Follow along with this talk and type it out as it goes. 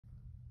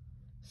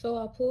So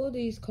I pulled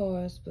these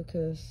cards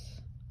because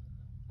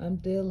I'm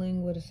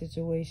dealing with a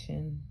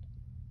situation,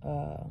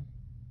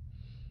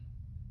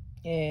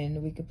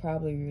 and we could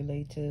probably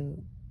relate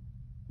to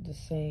the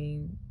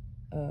same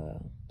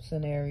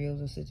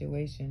scenarios or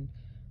situation.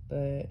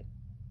 But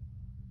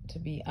to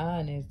be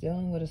honest,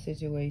 dealing with a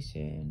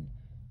situation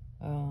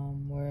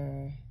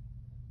where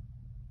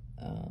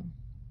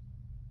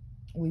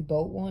we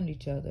both want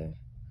each other,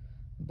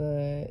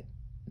 but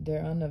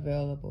they're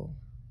unavailable.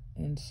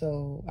 And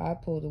so I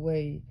pulled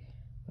away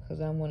because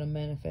I want to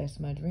manifest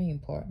my dream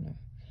partner.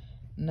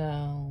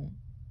 Now,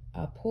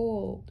 I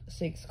pulled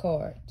 6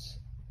 cards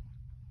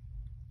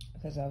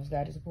because I was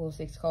guided to pull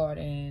 6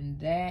 cards, and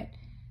that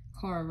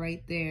card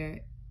right there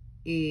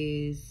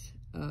is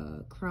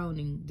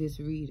crowning this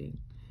reading.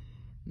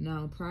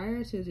 Now,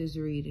 prior to this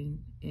reading,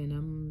 and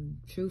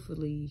I'm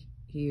truthfully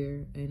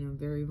here and I'm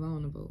very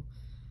vulnerable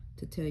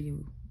to tell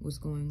you what's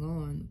going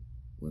on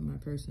with my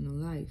personal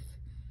life.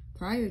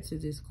 Prior to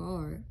this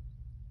card,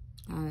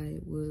 I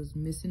was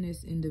missing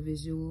this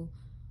individual,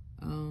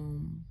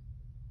 and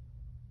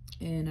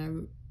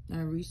I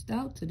reached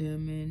out to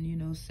them and, you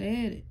know,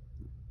 said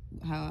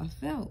how I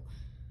felt.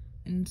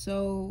 And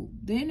so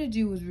the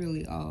energy was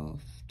really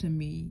off to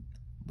me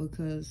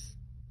because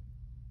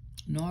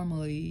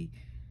normally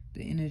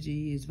the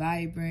energy is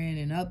vibrant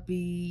and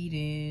upbeat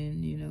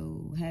and, you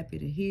know, happy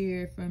to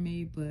hear from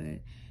me,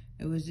 but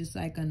it was just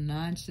like a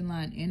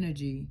nonchalant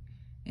energy.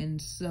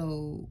 And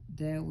so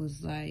that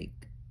was like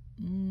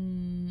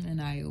an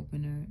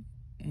eye-opener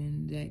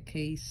in that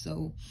case.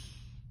 So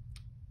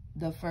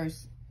the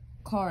first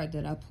card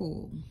that I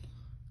pulled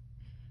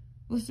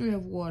was 3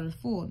 of Water,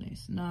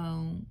 fullness.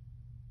 Now,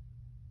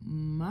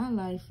 my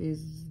life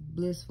is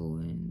blissful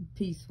and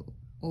peaceful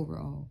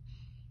overall,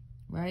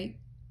 right?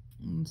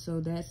 And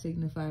so that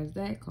signifies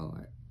that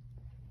card.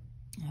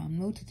 I'm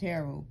new to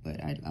tarot,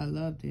 but I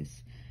love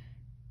this.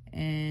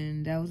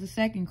 And that was the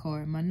second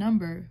card. My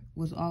number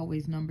was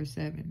always number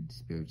 7,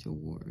 spiritual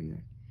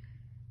warrior.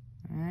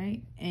 All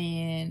right.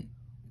 And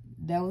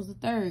that was the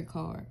third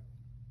card,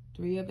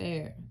 3 of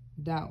air,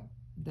 doubt.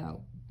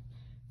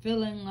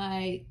 Feeling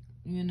like,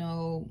 you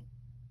know,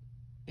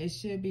 it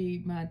should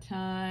be my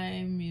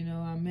time, you know,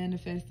 I'm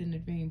manifesting the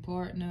dream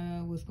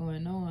partner, what's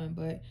going on,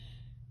 but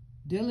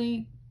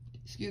dealing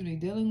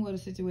with a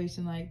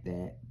situation like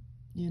that,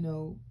 you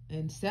know,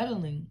 and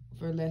settling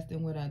for less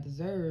than what I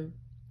deserve,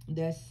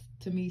 that's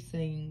to me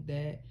saying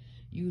that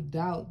you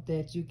doubt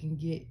that you can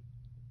get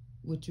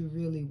what you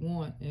really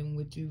want and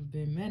what you've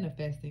been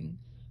manifesting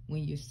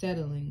when you're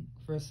settling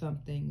for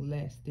something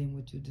less than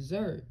what you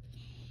deserve.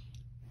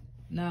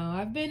 Now,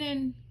 I've been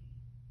in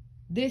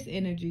this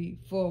energy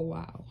for a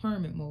while,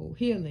 hermit mode,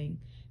 healing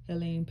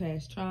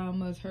past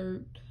traumas,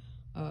 hurt,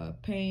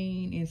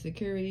 pain,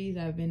 insecurities.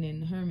 I've been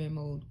in hermit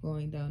mode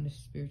going down the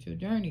spiritual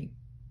journey.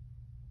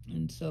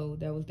 And so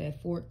that was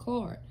that 4th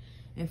card.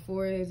 And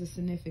 4 is a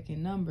significant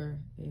number,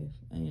 if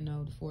you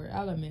know, the 4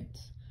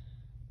 elements.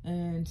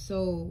 And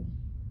so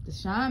the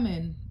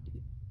shaman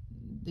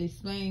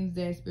explains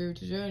that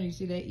spiritual journey. You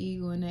see that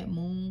eagle and that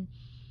moon?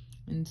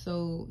 And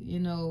so, you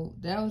know,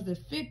 that was the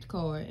 5th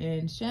card,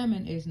 and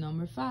shaman is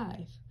number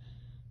 5.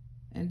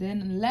 And then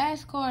the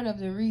last card of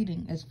the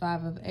reading is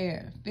 5 of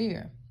air,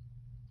 fear.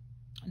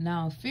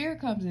 Now, fear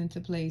comes into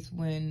place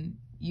when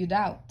you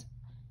doubt.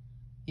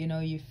 You know,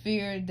 you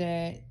fear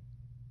that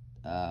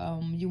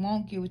you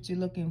won't get what you're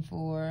looking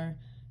for,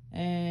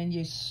 and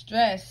you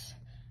stress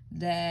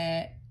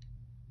that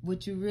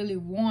what you really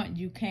want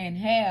you can't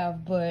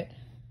have. But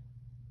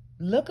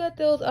look at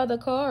those other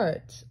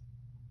cards.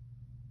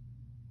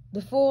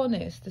 The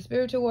fullness, the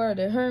spiritual word,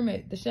 the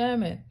hermit, the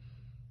shaman.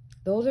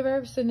 Those are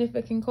very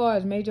significant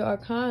cards, major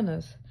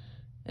arcanas.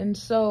 And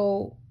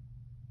so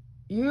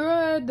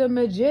you're the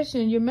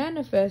magician. You're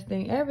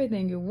manifesting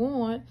everything you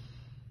want.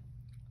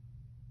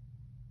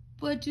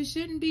 But you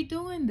shouldn't be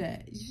doing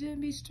that. You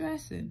shouldn't be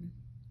stressing.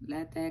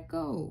 Let that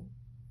go.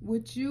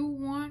 What you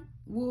want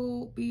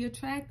will be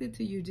attracted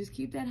to you. Just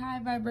keep that high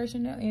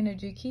vibrational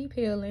energy. Keep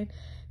healing.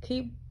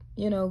 Keep,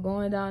 you know,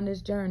 going down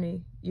this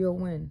journey. You'll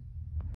win.